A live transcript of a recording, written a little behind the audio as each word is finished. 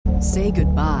Say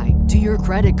goodbye to your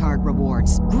credit card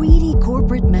rewards. Greedy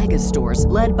corporate mega stores,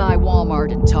 led by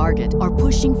Walmart and Target, are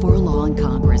pushing for a law in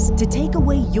Congress to take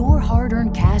away your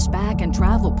hard-earned cash back and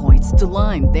travel points to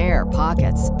line their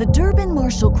pockets. The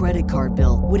Durbin-Marshall credit card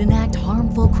bill would enact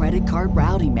harmful credit card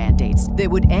routing mandates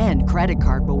that would end credit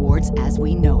card rewards as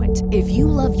we know it. If you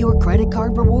love your credit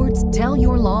card rewards, tell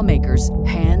your lawmakers,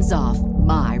 hands off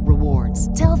my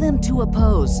rewards. Tell them to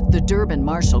oppose the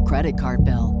Durbin-Marshall credit card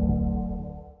bill.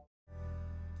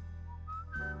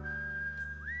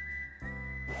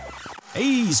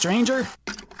 Hey, stranger!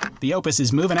 The Opus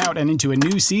is moving out and into a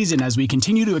new season as we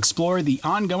continue to explore the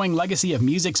ongoing legacy of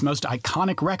music's most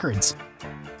iconic records.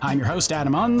 I'm your host,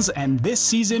 Adam Unz, and this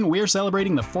season we're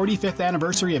celebrating the 45th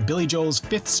anniversary of Billy Joel's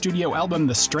 5th studio album,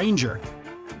 The Stranger,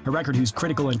 a record whose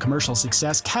critical and commercial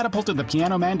success catapulted the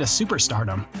Piano Man to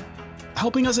superstardom.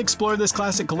 Helping us explore this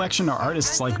classic collection are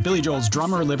artists like Billy Joel's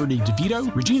drummer Liberty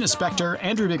DeVito, Regina Spektor,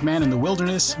 Andrew McMahon and the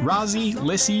Wilderness, Rozzy,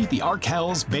 Lissy, the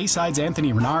Arkells, Bayside's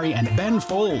Anthony Ranari, and Ben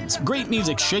Folds. Great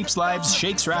music shapes lives,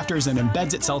 shakes rafters, and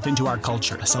embeds itself into our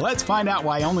culture. So let's find out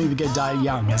why only the good die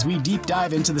young as we deep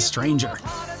dive into The Stranger.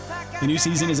 The new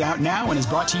season is out now and is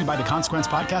brought to you by the Consequence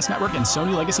Podcast Network and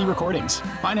Sony Legacy Recordings.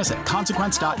 Find us at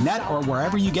consequence.net or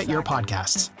wherever you get your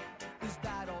podcasts.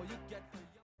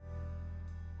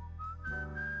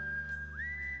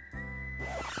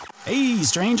 Hey,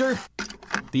 stranger!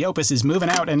 The Opus is moving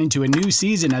out and into a new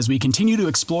season as we continue to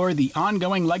explore the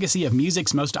ongoing legacy of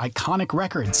music's most iconic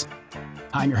records.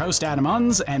 I'm your host, Adam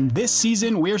Unz, and this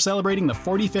season we're celebrating the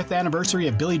 45th anniversary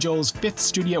of Billy Joel's 5th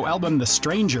studio album, The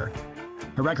Stranger,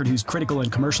 a record whose critical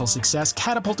and commercial success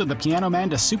catapulted the Piano Man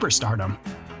to superstardom.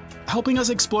 Helping us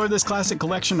explore this classic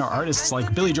collection are artists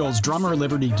like Billy Joel's drummer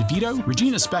Liberty DeVito,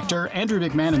 Regina Spektor, Andrew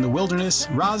McMahon and the Wilderness,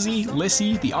 Rozzy,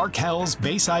 Lissy, the Arkells,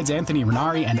 Bayside's Anthony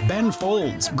Ranari, and Ben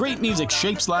Folds. Great music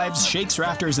shapes lives, shakes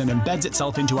rafters, and embeds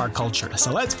itself into our culture.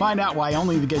 So let's find out why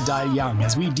only the good die young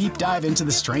as we deep dive into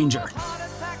The Stranger.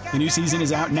 The new season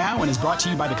is out now and is brought to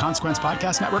you by the Consequence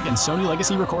Podcast Network and Sony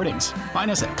Legacy Recordings. Find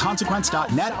us at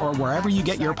consequence.net or wherever you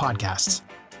get your podcasts.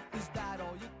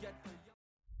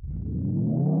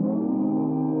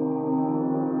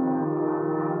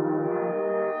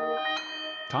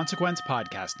 Consequence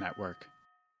Podcast Network.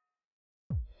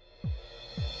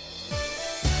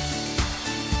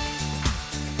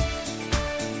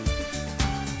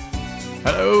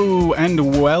 Hello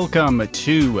and welcome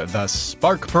to the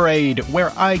Spark Parade,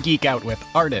 where I geek out with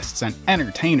artists and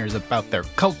entertainers about their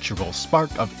cultural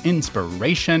spark of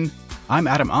inspiration. I'm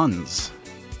Adam Unz,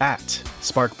 at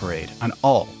Spark Parade on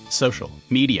all social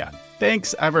media.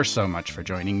 Thanks ever so much for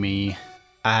joining me.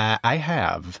 I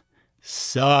have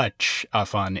such a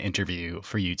fun interview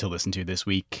for you to listen to this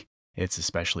week. It's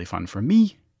especially fun for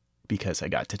me because I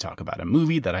got to talk about a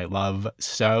movie that I love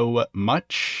so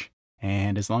much.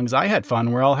 And as long as I had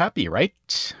fun, we're all happy, right?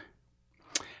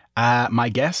 My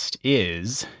guest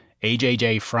is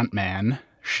AJJ frontman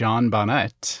Sean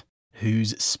Bonnette,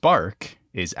 whose spark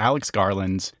is Alex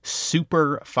Garland's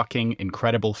super fucking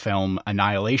incredible film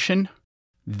Annihilation.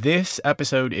 This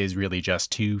episode is really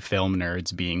just two film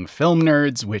nerds being film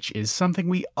nerds, which is something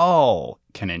we all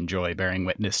can enjoy bearing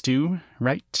witness to,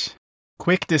 right?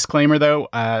 Quick disclaimer though,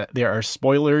 there are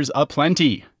spoilers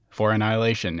aplenty for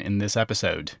Annihilation in this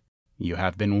episode. You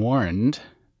have been warned,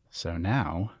 so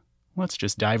now let's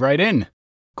just dive right in.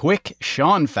 Quick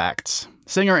Sean facts.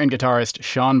 Singer and guitarist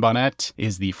Sean Bonnette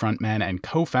is the frontman and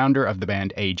co-founder of the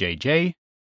band AJJ.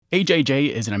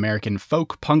 AJJ is an American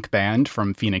folk punk band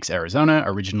from Phoenix, Arizona,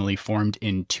 originally formed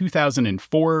in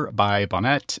 2004 by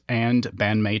Bonnette and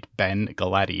bandmate Ben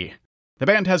Galati. The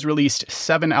band has released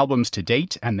 7 albums to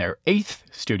date, and their 8th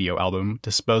studio album,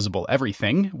 Disposable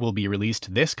Everything, will be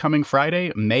released this coming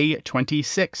Friday, May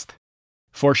 26th.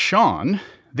 For Sean,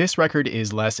 this record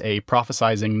is less a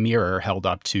prophesizing mirror held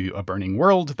up to a burning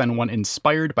world than one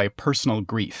inspired by personal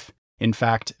grief. In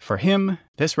fact, for him,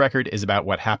 this record is about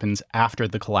what happens after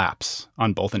the collapse,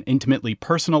 on both an intimately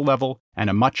personal level and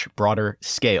a much broader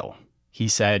scale. He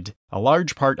said, "A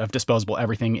large part of Disposable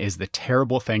Everything is the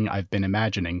terrible thing I've been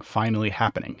imagining finally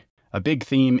happening. A big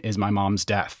theme is my mom's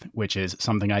death, which is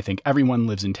something I think everyone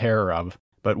lives in terror of,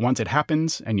 but once it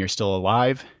happens and you're still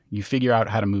alive, you figure out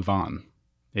how to move on.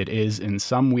 It is, in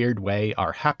some weird way,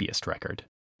 our happiest record.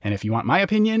 And if you want my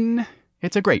opinion,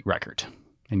 it's a great record.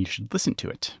 And you should listen to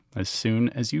it as soon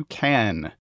as you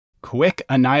can." Quick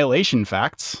Annihilation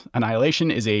facts. Annihilation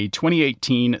is a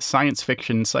 2018 science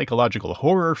fiction psychological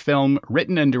horror film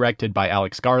written and directed by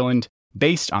Alex Garland,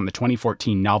 based on the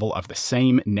 2014 novel of the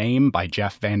same name by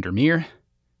Jeff Vandermeer.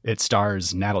 It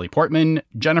stars Natalie Portman,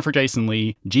 Jennifer Jason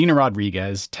Leigh, Gina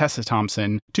Rodriguez, Tessa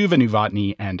Thompson, Tuva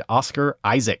Novotny, and Oscar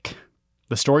Isaac.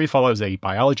 The story follows a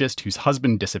biologist whose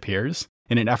husband disappears.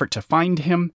 In an effort to find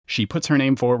him, she puts her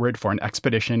name forward for an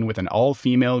expedition with an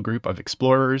all-female group of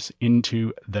explorers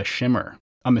into the Shimmer,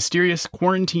 a mysterious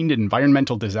quarantined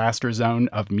environmental disaster zone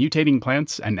of mutating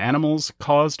plants and animals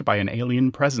caused by an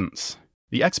alien presence.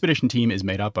 The expedition team is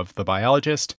made up of the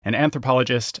biologist, an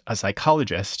anthropologist, a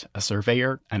psychologist, a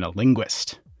surveyor, and a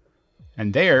linguist.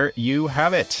 And there you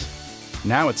have it.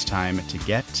 Now it's time to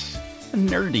get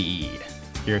nerdy.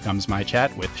 Here comes my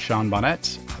chat with Sean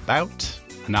Bonnette about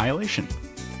Annihilation.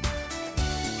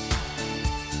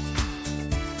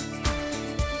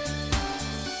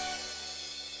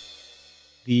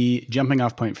 The jumping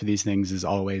off point for these things is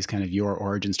always kind of your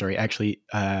origin story. Actually,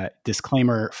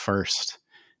 disclaimer first.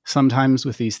 Sometimes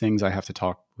with these things, I have to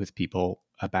talk with people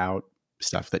about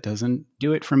stuff that doesn't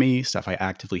do it for me, stuff I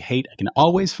actively hate. I can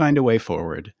always find a way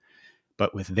forward.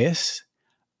 But with this,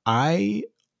 I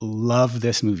love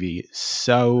this movie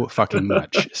so fucking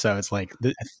much. So it's like,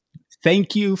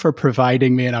 thank you for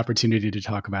providing me an opportunity to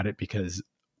talk about it because,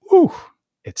 whew,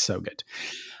 it's so good.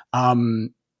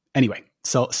 Anyway,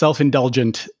 so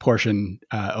self-indulgent portion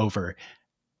over.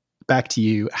 Back to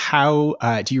you. How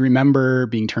do you remember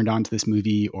being turned on to this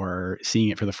movie or seeing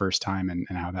it for the first time and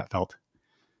how that felt?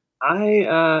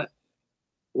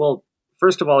 Well,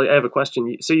 first of all, I have a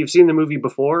question. So you've seen the movie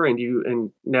before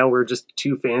and now we're just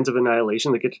two fans of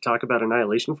Annihilation that get to talk about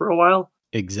Annihilation for a while?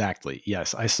 Exactly.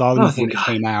 Yes. I saw the movie when it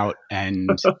came out and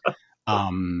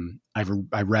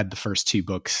I read the first two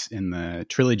books in the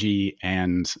trilogy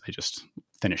and I just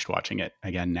finished watching it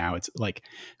again now. It's like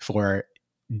for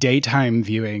daytime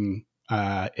viewing,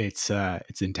 it's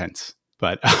intense,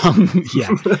 but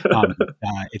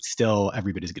it's still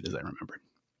every bit as good as I remembered.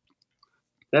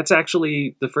 That's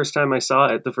actually the first time I saw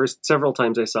it. The first several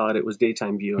times I saw it, it was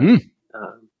daytime viewing.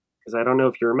 Because I don't know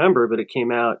if you remember, but it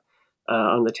came out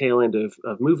on the tail end of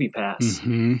Movie Pass.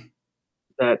 Mm-hmm.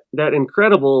 That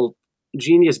incredible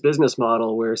genius business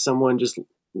model where someone just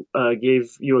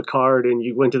gave you a card and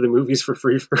you went to the movies for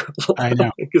free for I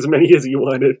know as many as you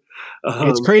wanted.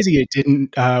 It's crazy it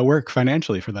didn't work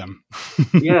financially for them.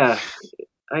 Yeah,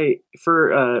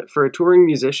 for a touring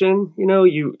musician,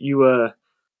 you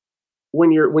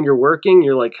when you're working,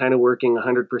 you're like kind of working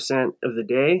 100% of the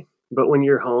day. But when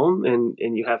you're home and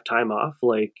you have time off,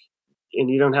 and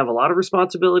you don't have a lot of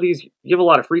responsibilities, you have a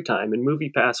lot of free time. And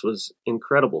Movie Pass was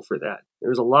incredible for that.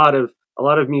 There's a lot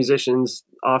of musicians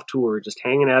off tour just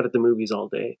hanging out at the movies all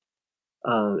day.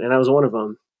 And I was one of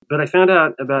them. But I found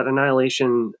out about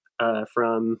Annihilation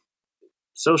from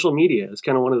social media. It's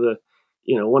kind of one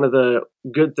of the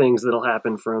good things that'll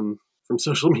happen from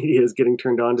social media is getting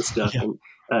turned on to stuff. Yeah.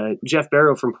 And Jeff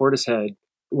Barrow from Portishead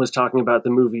was talking about the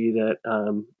movie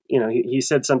that, he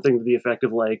said something to the effect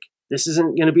of like, this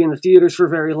isn't going to be in the theaters for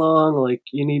very long. Like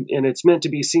and it's meant to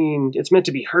be seen. It's meant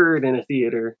to be heard in a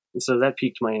theater. And so that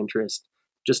piqued my interest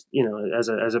just, as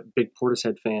a big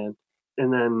Portishead fan.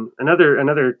 And then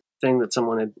another thing that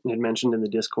someone had mentioned in the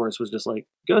discourse was just like,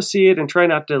 go see it and try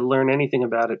not to learn anything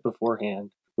about it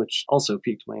beforehand, which also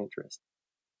piqued my interest.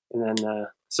 And then,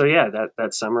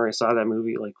 that summer I saw that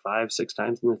movie like 5-6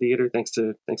 times in the theater, thanks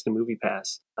to Movie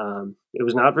Pass. It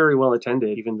was not very well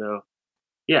attended, even though,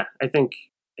 I think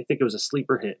it was a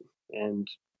sleeper hit, and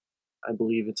I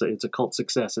believe it's a cult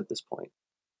success at this point.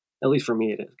 At least for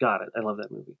me, it is. God, I love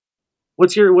that movie.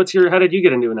 What's your? How did you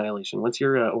get into Annihilation? What's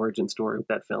your origin story with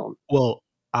that film? Well,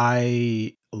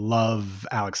 I love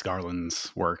Alex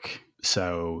Garland's work.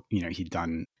 So, he'd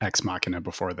done Ex Machina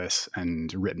before this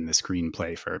and written the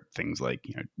screenplay for things like,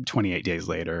 28 Days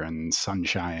Later and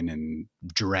Sunshine and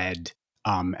Dread,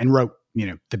 and wrote,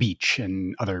 The Beach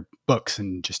and other books.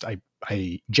 And just,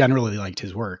 I generally liked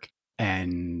his work.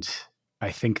 And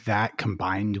I think that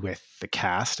combined with the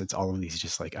cast, it's all of these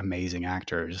just like amazing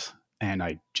actors. And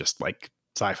I just like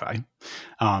sci-fi.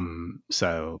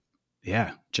 So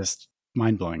yeah, just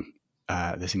mind blowing.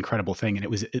 This incredible thing. And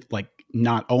it was like,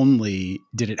 not only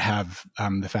did it have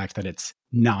the fact that it's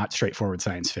not straightforward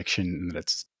science fiction and that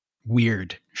it's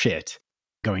weird shit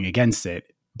going against it,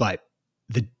 but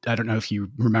I don't know if you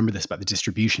remember this about the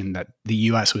distribution, that the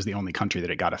US was the only country that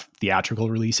it got a theatrical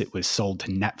release. It was sold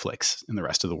to Netflix in the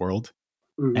rest of the world.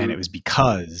 Mm-hmm. And it was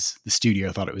because the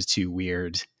studio thought it was too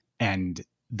weird. And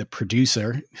the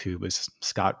producer, who was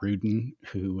Scott Rudin,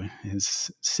 who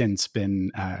has since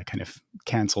been kind of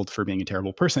canceled for being a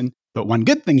terrible person. But one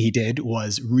good thing he did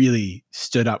was really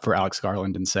stood up for Alex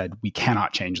Garland and said, we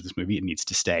cannot change this movie. It needs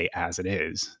to stay as it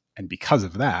is. And because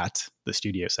of that, the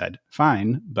studio said,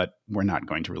 fine, but we're not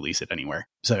going to release it anywhere.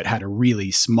 So it had a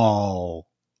really small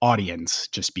audience,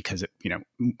 just because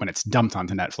when it's dumped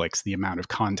onto Netflix, the amount of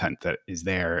content that is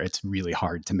there, it's really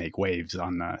hard to make waves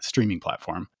on the streaming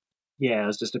platform. Yeah, it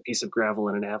was just a piece of gravel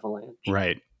in an avalanche.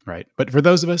 Right. But for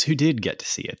those of us who did get to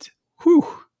see it,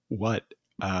 what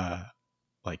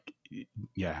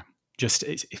just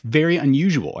it's very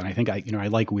unusual. And I think I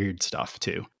like weird stuff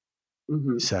too.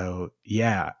 Mm-hmm. So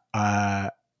yeah, I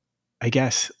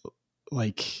guess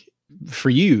like for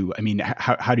you, I mean,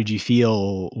 how did you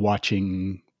feel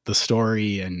watching the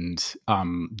story, and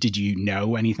did you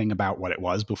know anything about what it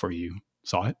was before you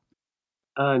saw it?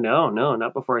 No,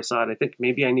 not before I saw it. I think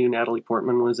maybe I knew Natalie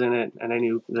Portman was in it, and I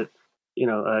knew that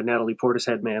Natalie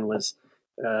Portishead man was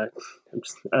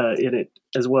in it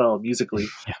as well musically.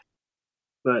 Yeah.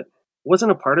 But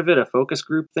wasn't a part of it a focus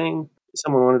group thing?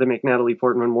 Someone wanted to make Natalie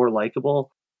Portman more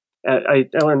likable. I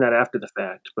learned that after the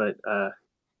fact, but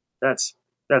that's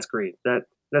great.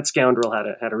 That scoundrel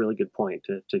had a really good point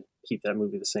to keep that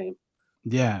movie the same.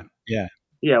 Yeah.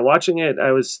 Yeah, watching it,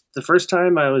 the first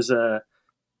time I was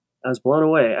blown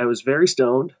away. I was very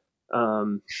stoned,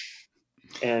 and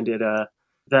it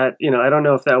that I don't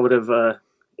know if that would have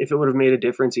if it would have made a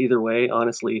difference either way.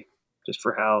 Honestly, just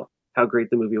for how great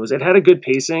the movie was. It had a good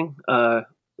pacing,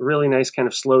 really nice kind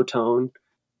of slow tone,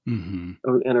 Mm-hmm.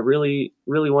 and a really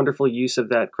really wonderful use of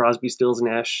that Crosby, Stills,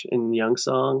 Nash and Young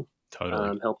song,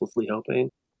 Totally. "Helplessly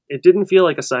Hoping." It didn't feel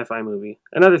like a sci-fi movie.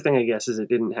 Another thing, I guess, is it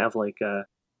didn't have like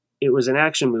it was an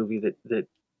action movie that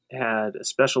had a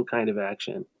special kind of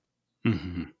action.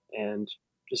 Mm-hmm. And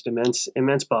just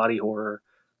immense body horror,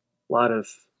 a lot of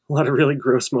really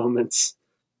gross moments.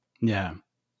 Yeah.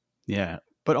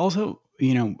 But also,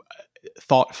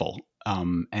 thoughtful.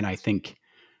 And I think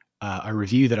a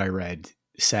review that I read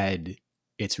said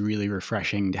it's really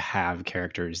refreshing to have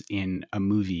characters in a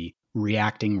movie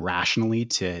reacting rationally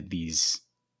to these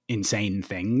insane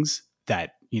things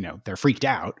that, they're freaked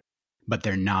out, but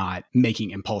they're not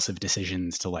making impulsive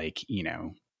decisions to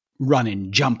run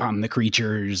and jump on the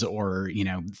creatures, or,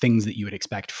 things that you would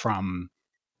expect from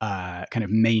kind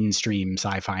of mainstream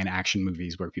sci-fi and action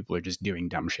movies where people are just doing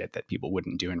dumb shit that people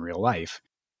wouldn't do in real life.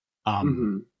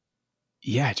 Mm-hmm.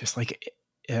 Yeah, just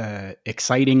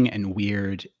exciting and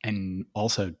weird, and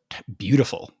also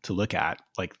beautiful to look at.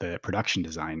 Like the production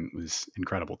design was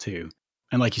incredible too.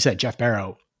 And like you said, Jeff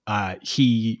Barrow,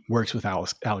 he works with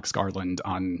Alex Garland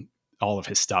on all of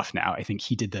his stuff now. I think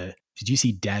did you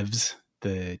see Devs,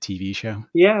 the TV show?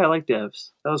 Yeah, I like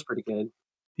Devs. That was pretty good.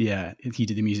 Yeah, he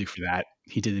did the music for that.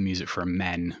 He did the music for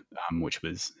Men, which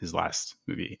was his last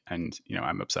movie. And,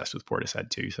 I'm obsessed with Portishead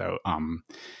too. So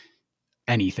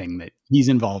anything that he's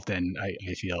involved in,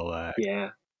 I feel... Yeah,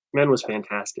 Men was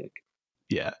fantastic.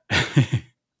 Yeah.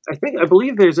 I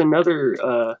believe there's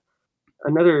another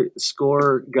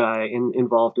score guy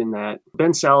involved in that,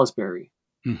 Ben Salisbury.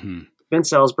 Mm-hmm. Ben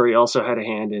Salisbury also had a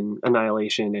hand in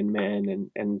Annihilation and Men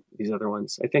and these other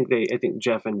ones. I think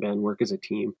Jeff and Ben work as a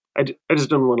team. I just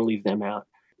don't want to leave them out.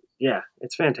 Yeah,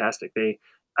 it's fantastic.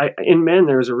 In Men,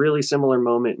 there's a really similar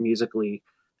moment musically,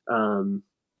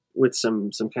 with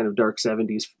some kind of dark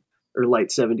 70s or light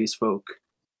 70s folk.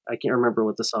 I can't remember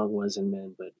what the song was in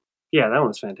Men, but yeah, that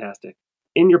one's fantastic.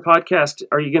 In your podcast,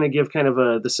 are you going to give kind of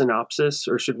the synopsis,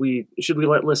 or should we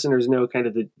let listeners know kind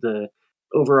of the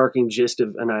overarching gist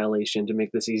of Annihilation to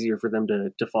make this easier for them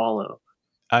to follow?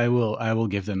 I will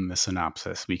give them the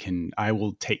synopsis. I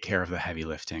will take care of the heavy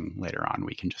lifting later on.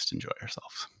 We can just enjoy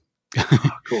ourselves. Oh,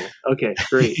 cool. Okay,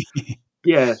 great.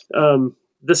 Yeah.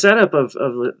 The setup of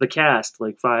the cast,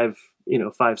 like five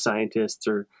scientists,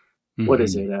 or what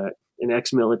is it? An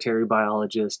ex-military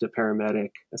biologist, a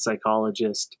paramedic, a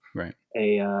psychologist, right?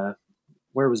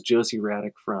 Where was Josie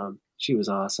Raddick from? She was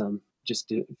awesome.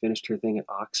 Just finished her thing at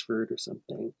Oxford or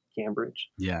something, Cambridge.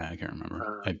 Yeah, I can't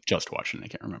remember. I just watched it and I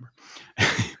can't remember.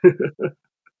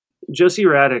 Josie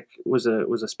Raddick was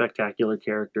a spectacular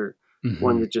character, Mm-hmm.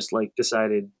 one that just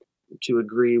decided to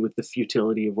agree with the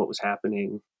futility of what was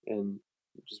happening and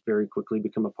just very quickly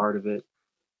become a part of it.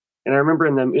 And I remember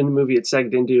in the movie, it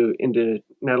segged into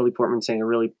Natalie Portman saying a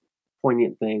really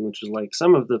poignant thing, which was like,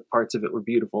 some of the parts of it were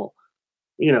beautiful,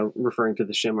 referring to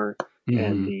the shimmer, Mm-hmm.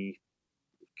 and the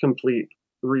complete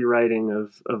rewriting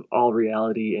of all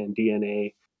reality and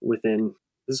DNA within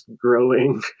this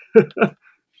growing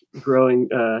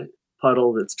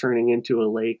puddle that's turning into a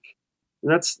lake.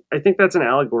 And I think that's an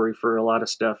allegory for a lot of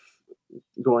stuff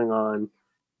going on,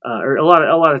 or a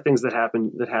lot of things that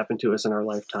happen to us in our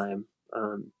lifetime.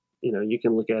 You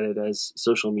can look at it as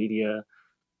social media,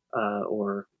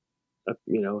 or a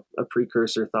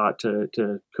precursor thought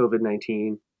to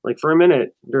COVID-19. Like, for a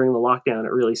minute during the lockdown,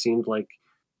 it really seemed like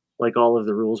all of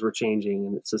the rules were changing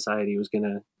and that society was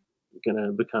gonna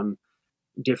become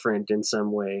different in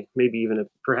some way, maybe even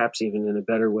perhaps even in a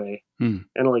better way. Mm.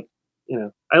 And like,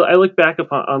 I look back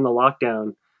on the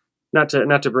lockdown, not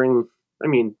to bring, I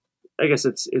mean, I guess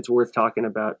it's worth talking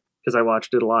about because I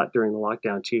watched it a lot during the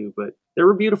lockdown too, but there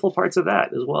were beautiful parts of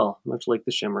that as well, much like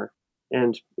The Shimmer,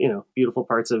 and, beautiful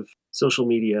parts of social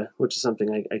media, which is something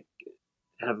I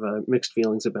have mixed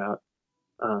feelings about.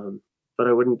 But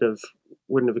I wouldn't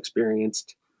have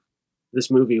experienced this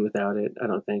movie without it, I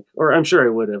don't think. Or I'm sure I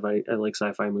would have. I like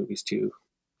sci-fi movies too,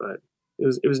 but it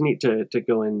was neat to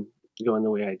go in the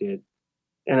way I did.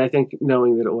 And I think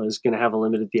knowing that it was going to have a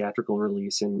limited theatrical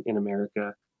release in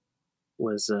America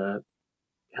was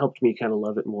helped me kind of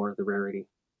love it more, the rarity.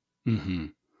 Mm-hmm.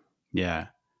 Yeah.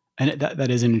 And that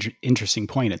is an interesting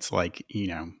point. It's like,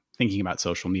 thinking about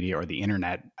social media or the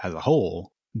internet as a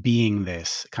whole being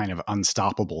this kind of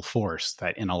unstoppable force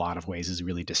that in a lot of ways is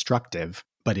really destructive,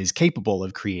 but is capable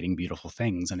of creating beautiful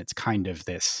things. And it's kind of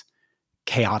this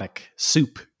chaotic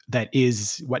soup that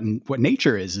is what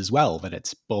nature is as well, that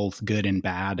it's both good and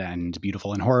bad and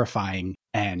beautiful and horrifying,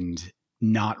 and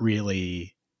not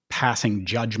really passing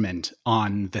judgment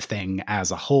on the thing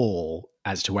as a whole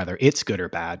as to whether it's good or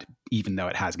bad, even though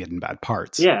it has good and bad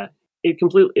parts. Yeah,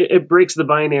 it breaks the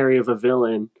binary of a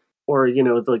villain or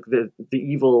like the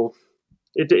evil.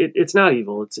 It's not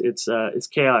evil. It's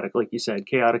chaotic, like you said,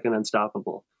 chaotic and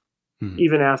unstoppable. Mm-hmm.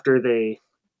 Even after they,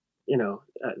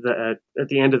 at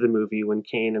the end of the movie when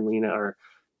Kane and Lena are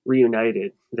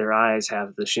reunited, their eyes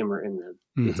have the shimmer in them.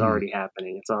 Mm-hmm. It's already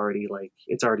happening. It's already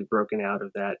broken out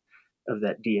of that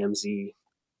DMZ,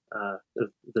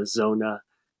 the zona.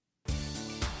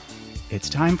 It's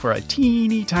time for a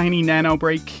teeny tiny nano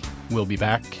break. We'll be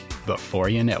back before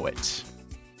you know it.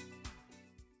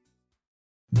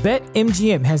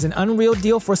 BetMGM has an unreal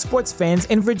deal for sports fans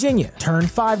in Virginia. Turn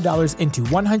 $5 into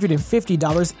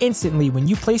 $150 instantly when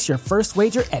you place your first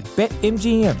wager at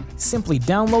BetMGM. Simply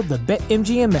download the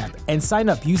BetMGM app and sign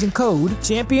up using code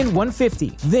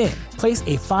Champion150. Then, place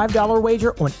a $5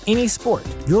 wager on any sport.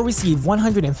 You'll receive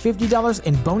 $150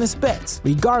 in bonus bets,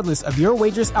 regardless of your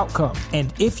wager's outcome.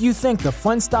 And if you think the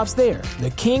fun stops there,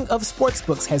 the king of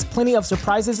sportsbooks has plenty of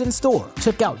surprises in store.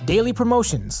 Check out daily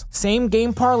promotions,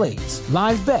 same-game parlays,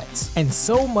 live bets, and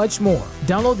so much more.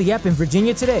 Download the app in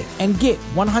Virginia today and get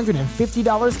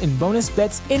 $150 in bonus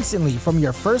bets instantly from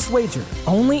your first wager.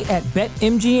 Only at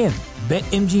BetMGM.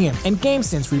 BetMGM and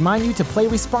GameSense remind you to play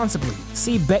responsibly.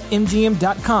 See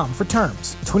BetMGM.com for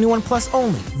terms. 21 plus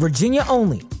only. Virginia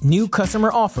only. New customer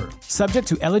offer. Subject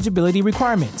to eligibility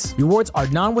requirements. Rewards are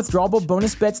non-withdrawable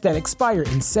bonus bets that expire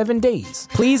in 7 days.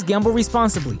 Please gamble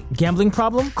responsibly. Gambling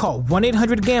problem? Call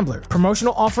 1-800-GAMBLER.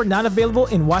 Promotional offer not available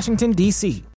in Washington,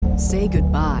 D.C. Say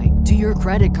goodbye to your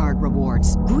credit card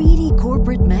rewards. Greedy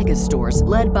corporate mega stores,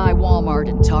 led by Walmart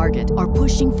and Target, are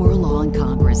pushing for a law in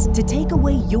Congress to take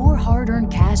away your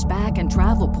hard-earned cash back and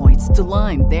travel points to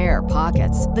line their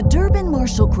pockets. The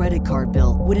Durbin-Marshall credit card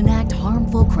bill would enact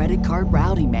harmful credit card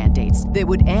routing mandates that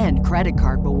would end credit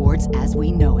card rewards as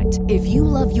we know it. If you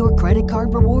love your credit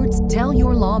card rewards, tell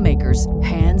your lawmakers,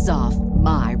 hands off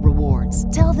my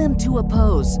rewards. Tell them to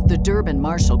oppose the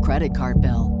Durbin-Marshall credit card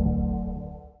bill.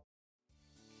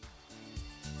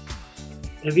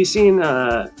 Have you seen,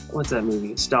 what's that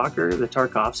movie? Stalker, the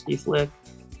Tarkovsky flick?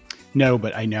 No,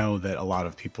 but I know that a lot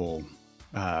of people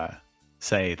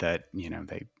say that,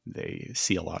 they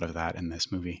see a lot of that in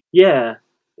this movie. Yeah,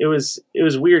 it was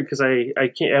weird because I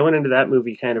went into that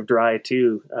movie kind of dry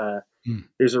too.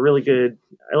 There's a really good,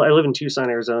 I live in Tucson,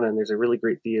 Arizona, and there's a really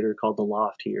great theater called The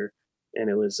Loft here.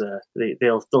 And it was,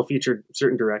 they'll feature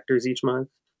certain directors each month.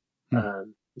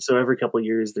 So every couple of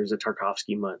years there's a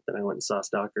Tarkovsky month, and I went and saw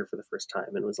Stalker for the first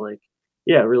time and was like,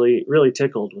 yeah, really, really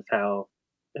tickled with how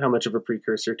much of a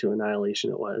precursor to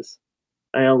Annihilation it was.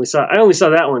 I only saw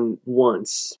that one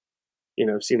once.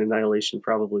 I've seen Annihilation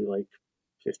probably like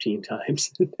 15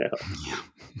 times now.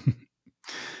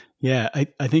 Yeah,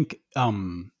 I think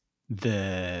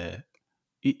the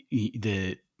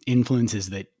influences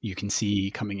that you can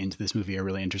see coming into this movie are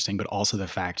really interesting, but also the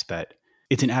fact that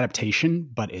it's an adaptation,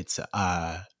 but it's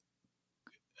an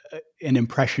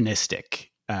impressionistic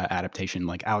adaptation.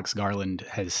 Like Alex Garland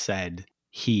has said,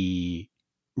 he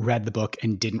read the book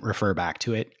and didn't refer back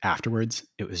to it afterwards.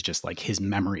 It was just like his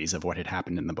memories of what had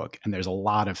happened in the book. And there's a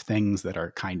lot of things that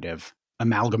are kind of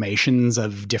amalgamations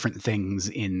of different things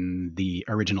in the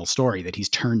original story that he's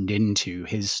turned into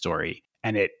his story.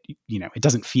 And it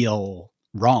doesn't feel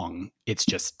wrong. It's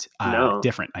just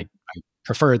different. I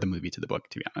prefer the movie to the book,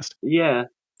 to be honest. Yeah.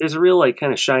 There's a real like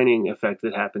kind of Shining effect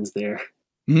that happens there.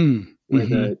 Where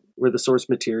the source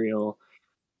material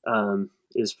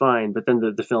is fine, but then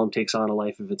the film takes on a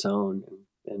life of its own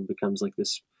and becomes like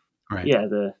this Right. yeah,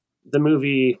 the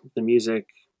movie, the music,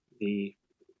 the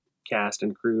cast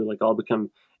and crew, like all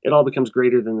becomes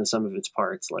greater than the sum of its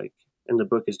parts. Like, and the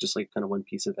book is just like kind of one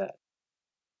piece of that.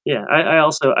 Yeah, I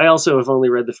also have only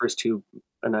read the first two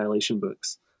Annihilation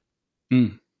books.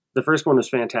 Mm. The first one was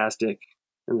fantastic,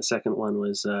 and the second one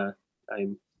was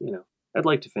I'm I'd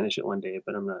like to finish it one day,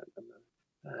 but I'm not.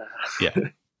 Yeah.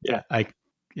 Yeah.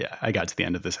 I got to the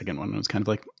end of the second one and was kind of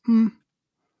like,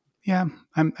 yeah,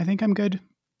 I think I'm good.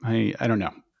 I don't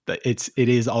know. But it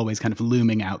is always kind of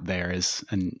looming out there as,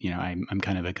 and I'm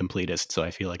kind of a completist, so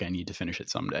I feel like I need to finish it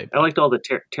someday. I liked all the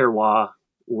terroir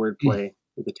wordplay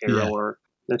with the Yeah. terroir.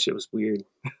 That shit was weird.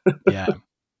 Yeah.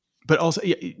 But also,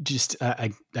 just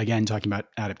again, talking about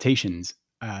adaptations,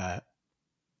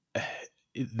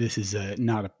 this is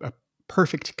not a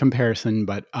perfect comparison,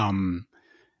 but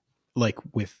like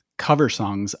with cover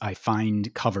songs, I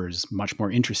find covers much more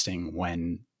interesting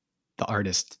when the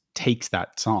artist takes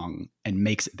that song and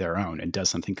makes it their own and does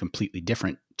something completely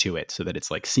different to it, so that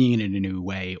it's like seeing it in a new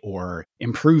way or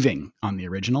improving on the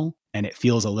original. And it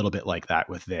feels a little bit like that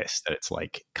with this, that it's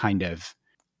like kind of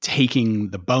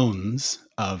taking the bones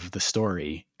of the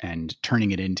story and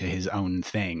turning it into his own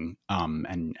thing,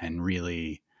 and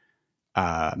really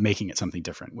making it something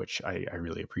different, which I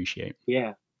really appreciate.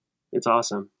 Yeah, it's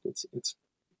awesome. It's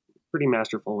pretty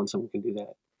masterful when someone can do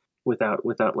that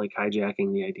without like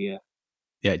hijacking the idea.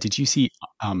 Yeah. Did you see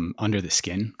Under the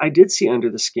Skin? I did see Under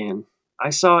the Skin. I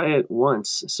saw it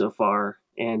once so far,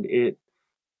 and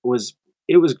was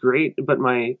it was great. But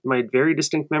my very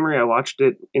distinct memory, I watched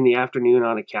it in the afternoon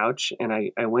on a couch, and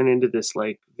I went into this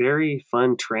like very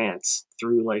fun trance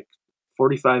through like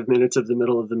 45 minutes of the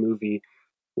middle of the movie,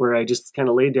 where I just kind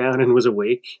of laid down and was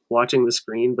awake watching the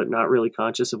screen, but not really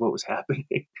conscious of what was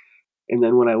happening. And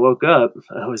then when I woke up,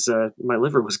 I was my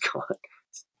liver was gone.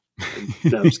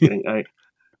 No, I'm just kidding. I'd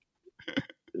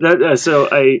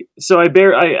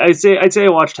say I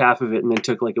watched half of it and then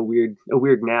took like a weird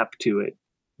nap to it,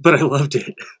 but I loved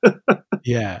it.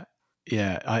 Yeah.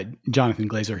 Yeah. Jonathan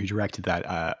Glazer, who directed that,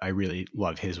 I really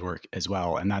love his work as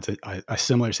well. And that's a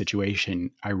similar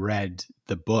situation. I read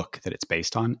the book that it's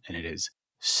based on, and it is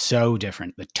so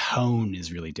different. The tone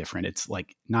is really different. It's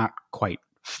like not quite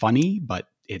funny, but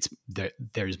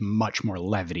there's much more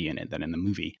levity in it than in the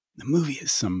movie. The movie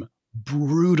is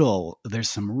there's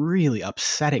some really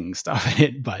upsetting stuff in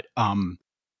it, but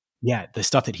yeah, the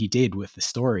stuff that he did with the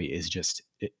story is just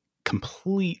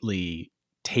completely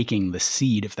taking the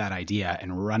seed of that idea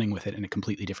and running with it in a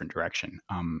completely different direction.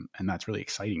 And that's really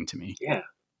exciting to me. Yeah,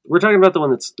 we're talking about the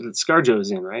one that ScarJo's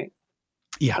in, right?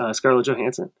 Yeah. Scarlett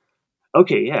Johansson.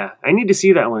 Okay, yeah, I need to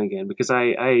see that one again, because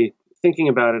I thinking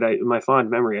about it, my fond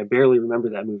memory, I barely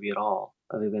remember that movie at all,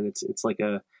 other than it's like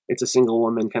it's a single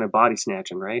woman kind of body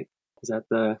snatching, right? Is that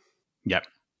the? Yep.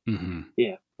 Mm-hmm.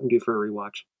 Yeah, I'm due for a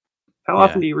rewatch. How Yeah.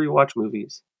 often do you rewatch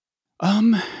movies?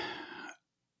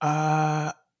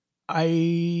 I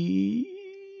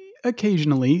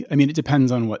occasionally. I mean, it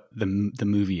depends on what the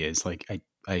movie is. Like,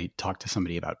 I talked to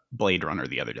somebody about Blade Runner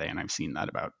the other day, and I've seen that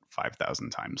about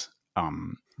 5,000 times.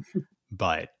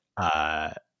 But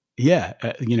yeah,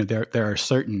 there are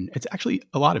certain. It's actually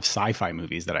a lot of sci-fi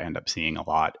movies that I end up seeing a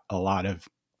lot. A lot of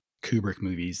Kubrick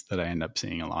movies that I end up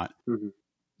seeing a lot. Mm-hmm.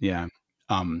 Yeah.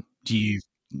 Do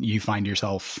you find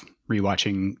yourself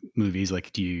rewatching movies?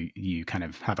 Like, do you kind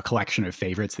of have a collection of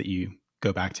favorites that you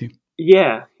go back to?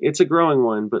 Yeah, it's a growing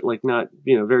one, but like not,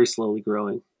 very slowly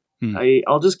growing. Hmm.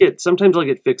 Sometimes I'll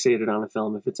get fixated on a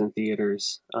film if it's in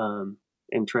theaters,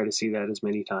 and try to see that as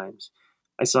many times.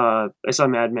 I saw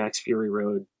Mad Max Fury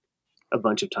Road a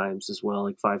bunch of times as well,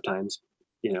 like 5 times,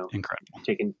 Incredible.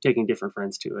 taking different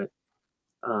friends to it.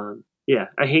 Yeah,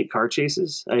 I hate car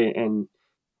chases, and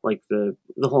like the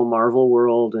whole Marvel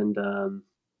world and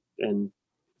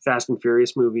Fast and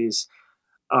Furious movies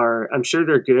I'm sure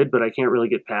they're good, but I can't really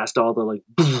get past all the like,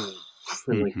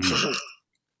 and like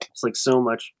it's like so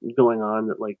much going on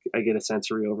that like I get a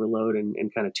sensory overload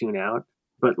and kind of tune out.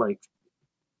 But like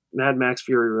Mad Max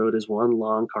Fury Road is one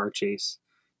long car chase,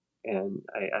 and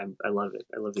I love it.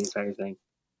 I love the entire thing.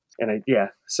 And I'll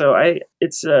get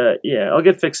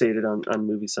fixated on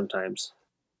movies sometimes.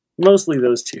 Mostly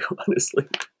those two, honestly.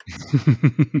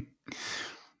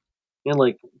 And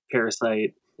like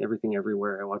Parasite, Everything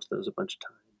Everywhere, I watched those a bunch of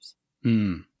times.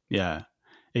 Yeah.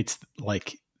 It's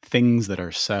like things that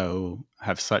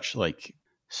have such like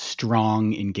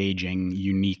strong, engaging,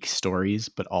 unique stories,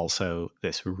 but also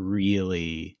this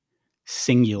really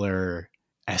singular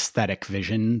aesthetic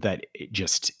vision that it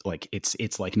just like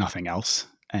it's like nothing else.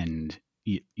 And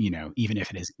even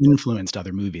if it has influenced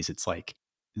other movies, it's like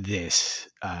this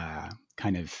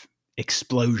kind of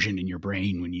explosion in your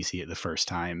brain when you see it the first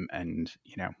time, and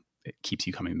it keeps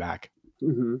you coming back.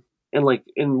 Mm-hmm. And like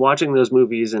in watching those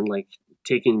movies and like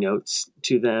taking notes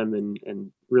to them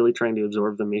and really trying to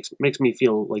absorb them makes me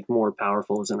feel like more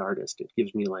powerful as an artist. It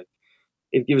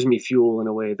gives me fuel in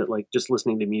a way that like just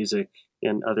listening to music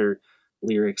and other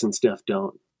lyrics and stuff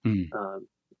don't.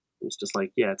 It's just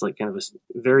like, yeah, it's like kind of a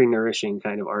very nourishing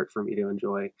kind of art for me to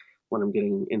enjoy when I'm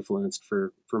getting influenced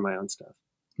for my own stuff.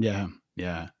 Yeah.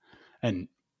 And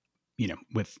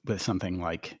with something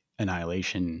like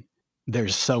Annihilation,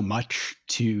 there's so much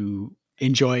to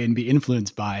enjoy and be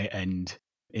influenced by, and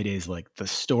it is like the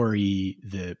story,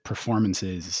 the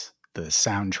performances, the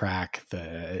soundtrack,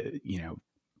 the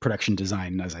production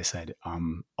design, as I said,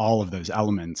 all of those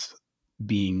elements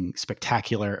being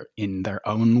spectacular in their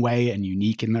own way and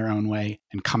unique in their own way,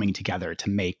 and coming together to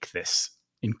make this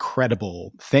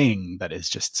incredible thing that is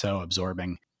just so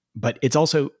absorbing. But it's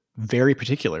also very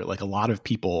particular. Like, a lot of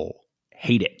people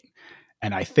hate it.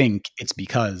 And I think it's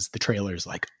because the trailer's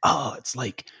like, oh, it's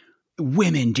like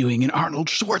women doing an Arnold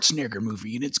Schwarzenegger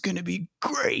movie and it's going to be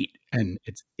great. And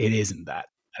it isn't that.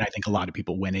 And I think a lot of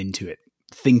people went into it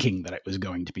thinking that it was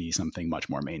going to be something much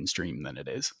more mainstream than it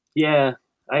is. Yeah.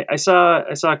 I saw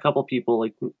a couple people,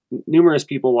 like numerous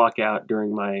people, walk out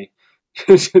during my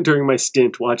during my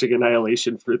stint watching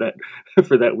Annihilation for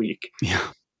that week.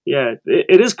 Yeah,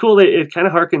 it is cool that it kind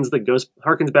of harkens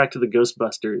back to the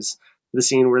Ghostbusters, the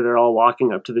scene where they're all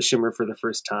walking up to the Shimmer for the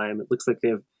first time. It looks like they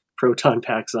have proton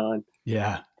packs on.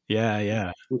 Yeah.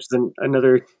 Which is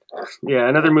another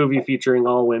movie featuring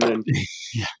all women.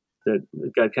 Yeah. That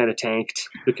got kind of tanked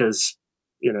because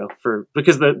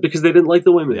because they didn't like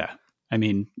the women. Yeah. I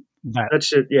mean, that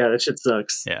shit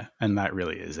sucks. Yeah, and that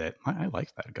really is it. I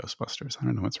like that Ghostbusters. I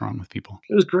don't know what's wrong with people.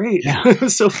 It was great. Yeah. It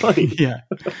was so funny. Yeah.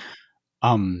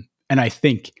 And I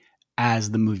think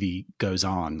as the movie goes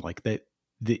on, like the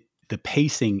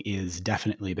pacing is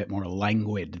definitely a bit more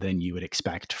languid than you would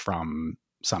expect from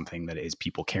something that is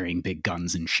people carrying big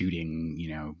guns and shooting,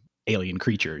 alien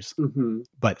creatures. Mm-hmm.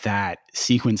 But that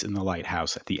sequence in the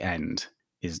lighthouse at the end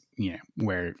is,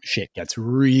 where shit gets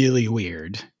really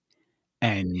weird.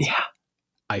 And yeah.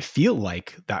 I feel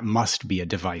like that must be a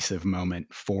divisive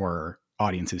moment for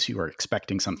audiences who are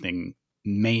expecting something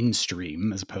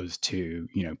mainstream as opposed to,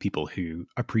 people who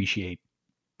appreciate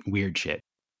weird shit.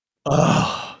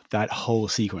 Oh, that whole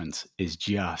sequence is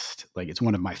just like, it's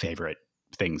one of my favorite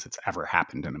things that's ever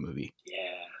happened in a movie.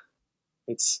 Yeah.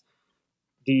 It's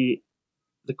the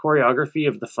choreography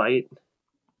of the fight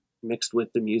mixed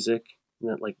with the music and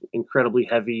that like incredibly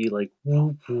heavy, like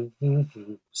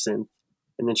synth.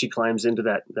 And then she climbs into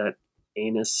that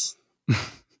anus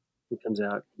and comes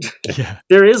out. Yeah.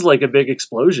 There is like a big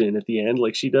explosion at the end.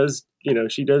 Like she does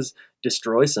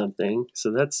destroy something.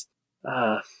 So that's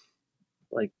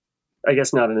like, I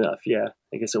guess not enough. Yeah.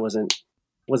 I guess it wasn't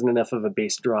enough of a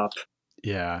bass drop.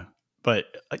 Yeah. But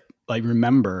I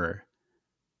remember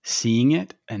seeing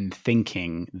it and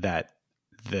thinking that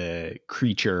the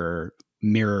creature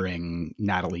mirroring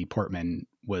Natalie Portman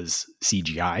was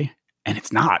CGI. And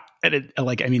it's not. And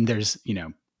there's,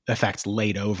 effects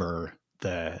laid over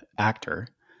the actor,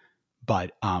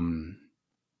 but,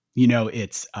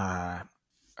 it's,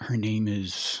 her name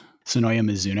is Sonoya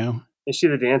Mizuno. Is she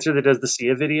the dancer that does the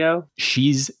Sia video?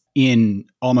 She's in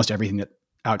almost everything that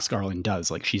Alex Garland does.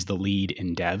 Like, she's the lead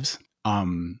in Devs.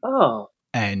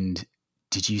 And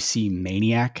did you see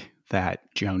Maniac, that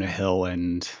Jonah Hill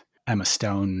and Emma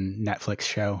Stone Netflix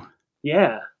show?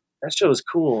 Yeah, that show is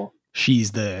cool.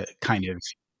 She's the kind of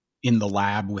in the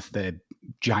lab with the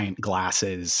giant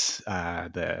glasses,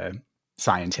 the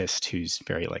scientist who's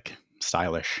very like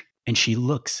stylish. And she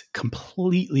looks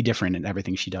completely different in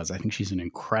everything she does. I think she's an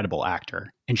incredible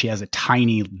actor. And she has a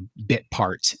tiny bit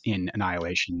part in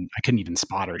Annihilation. I couldn't even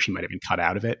spot her. She might have been cut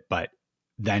out of it. But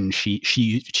then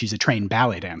she's a trained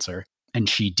ballet dancer. And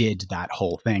she did that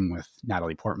whole thing with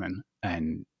Natalie Portman.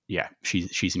 And yeah,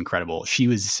 she's incredible. She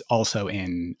was also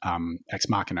in Ex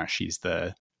Machina. She's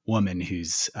the woman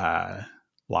who's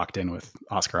locked in with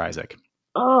Oscar Isaac.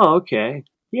 Oh, okay.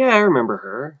 Yeah, I remember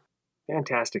her.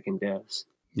 Fantastic in Devs.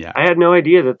 Yeah, I had no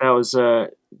idea that was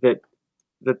that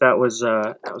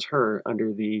was her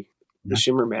under the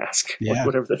shimmer mask. Yeah,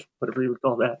 whatever you would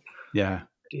call that. Yeah,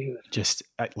 dude, just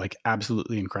like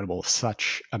absolutely incredible.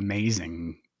 Such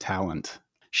amazing talent.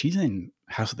 She's in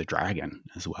House of the Dragon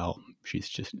as well. She's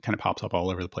just kind of pops up all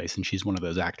over the place, and she's one of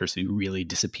those actors who really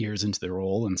disappears into the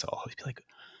role, and so I'll always be like,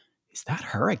 "Is that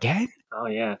her again?" Oh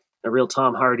yeah, a real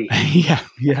Tom Hardy.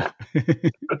 yeah.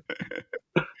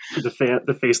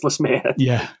 The faceless man.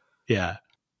 Yeah.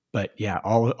 But yeah,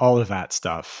 all of that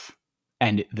stuff,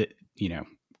 and the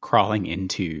crawling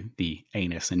into the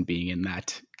anus and being in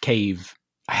that cave.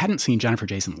 I hadn't seen Jennifer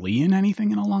Jason Leigh in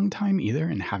anything in a long time either,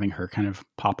 and having her kind of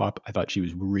pop up, I thought she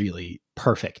was really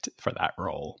perfect for that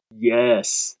role.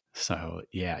 Yes. So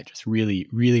yeah, just really,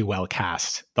 really well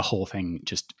cast. The whole thing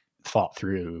just thought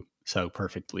through so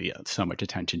perfectly. So much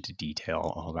attention to detail,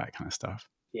 all that kind of stuff.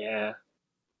 Yeah.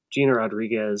 Gina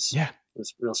Rodriguez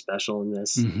was real special in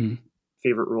this. Mm-hmm.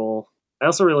 Favorite role. I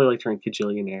also really liked her in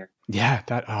Kajillionaire. Yeah,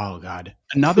 oh God.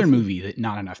 Another movie that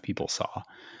not enough people saw.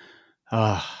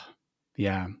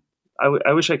 Yeah.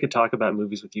 I wish I could talk about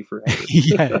movies with you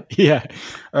forever. yeah.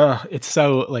 It's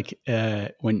so like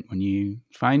when you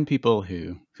find people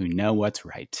who know what's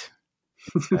right,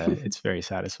 it's very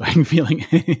satisfying feeling.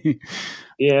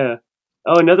 Yeah.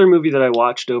 Oh, another movie that I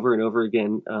watched over and over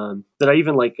again that I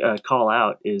even call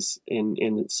out is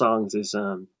in songs is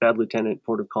Bad Lieutenant,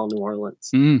 Port of Call, New Orleans.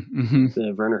 Mm-hmm.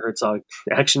 The Werner Herzog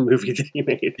action movie that he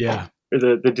made. Yeah. Or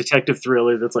the detective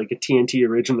thriller that's like a TNT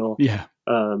original. Yeah.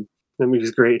 That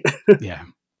movie's great. Yeah.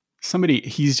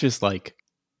 He's just like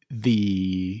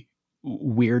the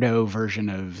weirdo version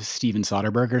of Steven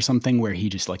Soderbergh or something, where he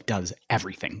just like does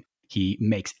everything. He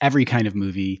makes every kind of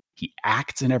movie. He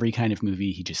acts in every kind of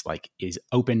movie. He just like is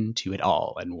open to it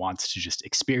all and wants to just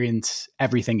experience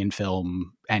everything in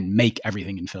film and make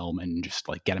everything in film and just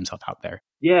like get himself out there.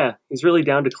 Yeah. He's really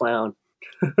down to clown.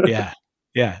 Yeah.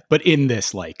 Yeah. But in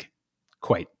this like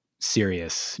quite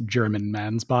serious German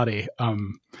man's body.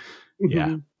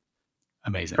 Yeah.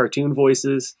 Amazing. Cartoon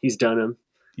voices. He's done them.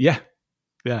 Yeah.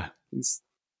 Yeah.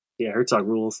 Herzog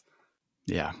rules.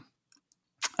 Yeah.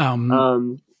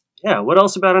 Yeah. What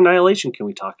else about Annihilation can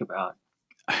we talk about?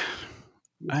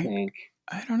 I think.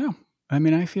 I don't know. I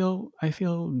mean, I feel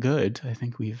good. I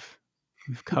think we've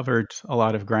covered a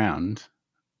lot of ground.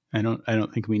 I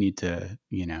don't think we need to,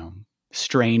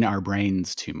 strain our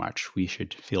brains too much. We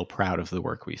should feel proud of the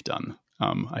work we've done.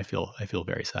 I feel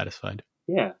very satisfied.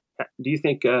 Yeah. Do you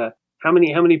think how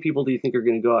many people do you think are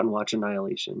going to go out and watch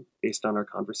Annihilation based on our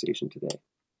conversation today?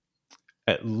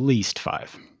 At least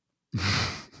 5.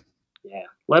 Yeah.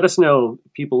 Let us know,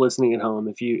 people listening at home,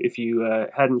 if you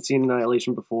hadn't seen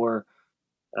Annihilation before,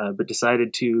 but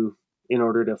decided to in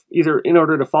order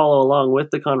to follow along with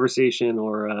the conversation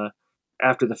or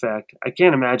after the fact. I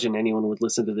can't imagine anyone would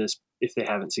listen to this if they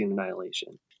haven't seen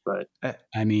Annihilation. But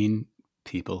I mean,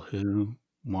 people who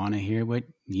want to hear what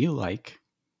you like,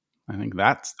 I think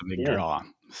that's the big draw.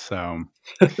 So,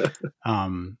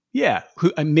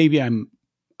 maybe I'm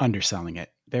underselling it.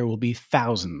 There will be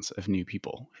thousands of new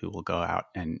people who will go out,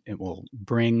 and it will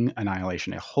bring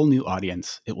Annihilation a whole new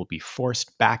audience. It will be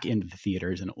forced back into the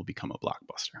theaters, and it will become a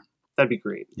blockbuster. That'd be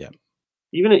great. Yeah.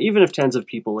 Even if tens of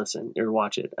people listen or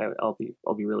watch it, I'll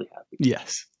be really happy.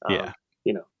 Yes. Yeah.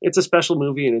 It's a special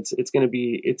movie, and it's going to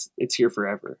be it's here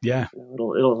forever. Yeah.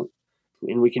 It'll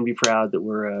and we can be proud that we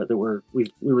were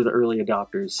the early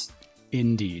adopters.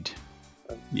 Indeed.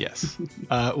 Yes.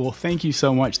 Well, thank you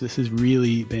so much. This has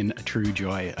really been a true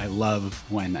joy. I love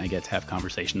when I get to have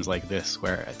conversations like this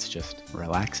where it's just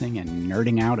relaxing and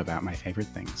nerding out about my favorite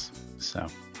things. So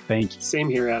thank you. Same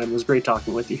here, Adam. It was great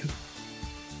talking with you.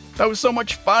 That was so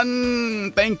much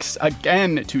fun. Thanks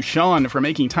again to Sean for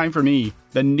making time for me.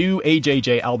 The new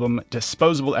AJJ album,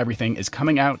 Disposable Everything, is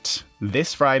coming out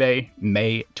this Friday,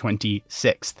 May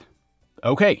 26th.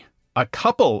 Okay, a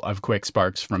couple of quick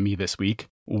sparks from me this week.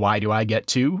 Why do I get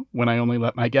 2 when I only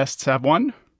let my guests have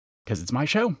 1? Because it's my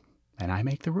show, and I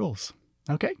make the rules.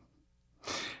 Okay?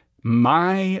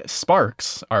 My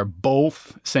sparks are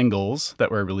both singles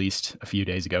that were released a few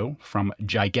days ago from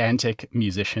gigantic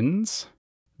musicians.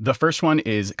 The first one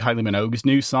is Kylie Minogue's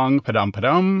new song, Padum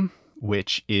Padum,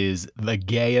 which is the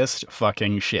gayest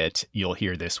fucking shit you'll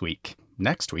hear this week.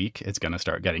 Next week, it's going to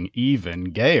start getting even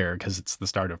gayer because it's the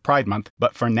start of Pride Month.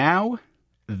 But for now,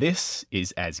 this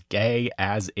is as gay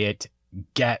as it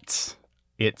gets.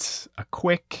 It's a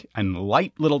quick and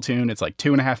light little tune. It's like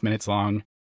 2.5 minutes long,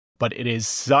 but it is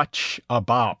such a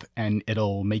bop, and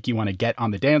it'll make you want to get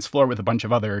on the dance floor with a bunch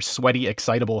of other sweaty,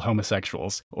 excitable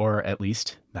homosexuals. Or at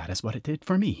least that is what it did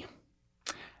for me.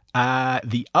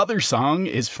 The other song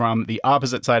is from the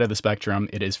opposite side of the spectrum.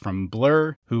 It is from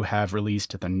Blur, who have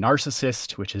released The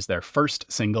Narcissist, which is their first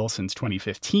single since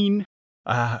 2015.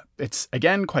 It's,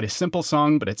 again, quite a simple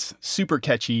song, but it's super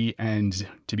catchy, and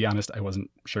to be honest, I wasn't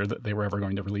sure that they were ever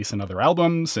going to release another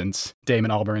album, since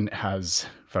Damon Albarn has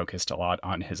focused a lot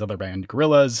on his other band,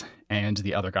 Gorillaz, and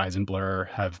the other guys in Blur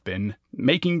have been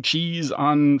making cheese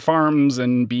on farms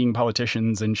and being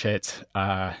politicians and shit.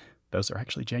 Those are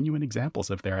actually genuine examples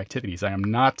of their activities. I am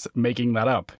not making that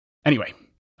up. Anyway,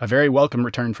 a very welcome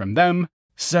return from them,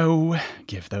 so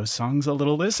give those songs a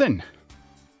little listen.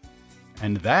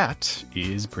 And that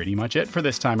is pretty much it for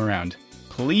this time around.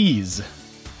 Please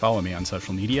follow me on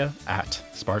social media at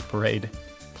Spark Parade.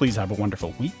 Please have a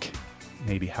wonderful week.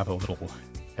 Maybe have a little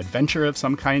adventure of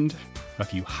some kind. A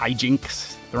few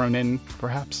hijinks thrown in,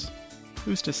 perhaps.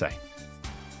 Who's to say?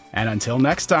 And until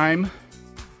next time,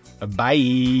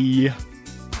 bye.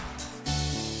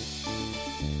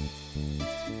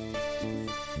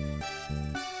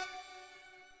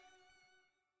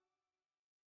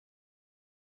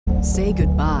 Say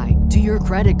goodbye to your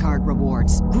credit card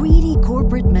rewards. Greedy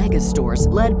corporate mega stores,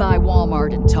 led by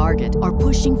Walmart and Target, are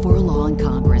pushing for a law in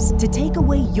Congress to take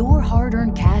away your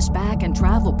hard-earned cash back and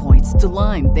travel points to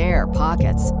line their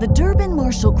pockets. The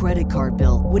Durbin-Marshall credit card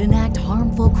bill would enact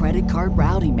harmful credit card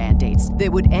routing mandates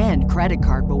that would end credit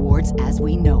card rewards as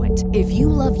we know it. If you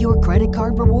love your credit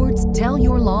card rewards, tell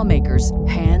your lawmakers,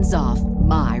 hands off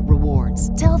my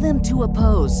rewards. Tell them to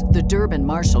oppose the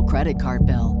Durbin-Marshall credit card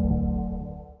bill.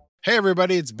 Hey,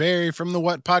 everybody, it's Barry from the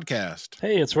What Podcast.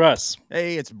 Hey, it's Russ.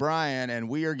 Hey, it's Brian, and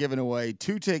we are giving away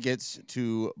 2 tickets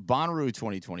to Bonnette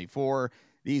 2024.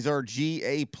 These are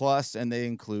GA+, and they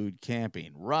include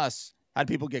camping. Russ, how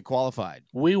do people get qualified?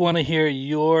 We want to hear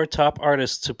your top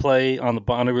artists to play on the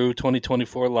Bonnette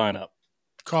 2024 lineup.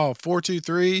 Call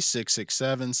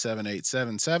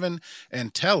 423-667-7877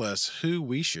 and tell us who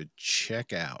we should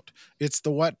check out. It's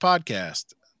the What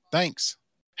Podcast. Thanks.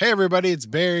 Hey, everybody, it's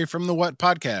Barry from the What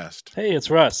Podcast. Hey, it's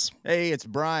Russ. Hey, it's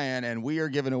Brian, and we are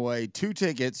giving away 2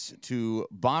 tickets to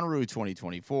Bonnette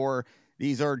 2024.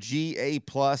 These are GA+,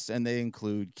 and they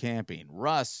include camping.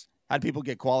 Russ, how do people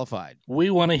get qualified? We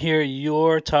want to hear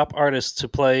your top artists to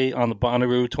play on the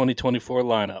Bonnette 2024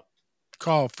 lineup.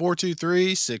 Call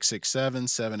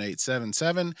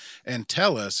 423-667-7877 and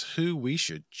tell us who we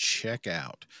should check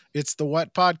out. It's the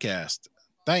What Podcast.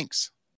 Thanks.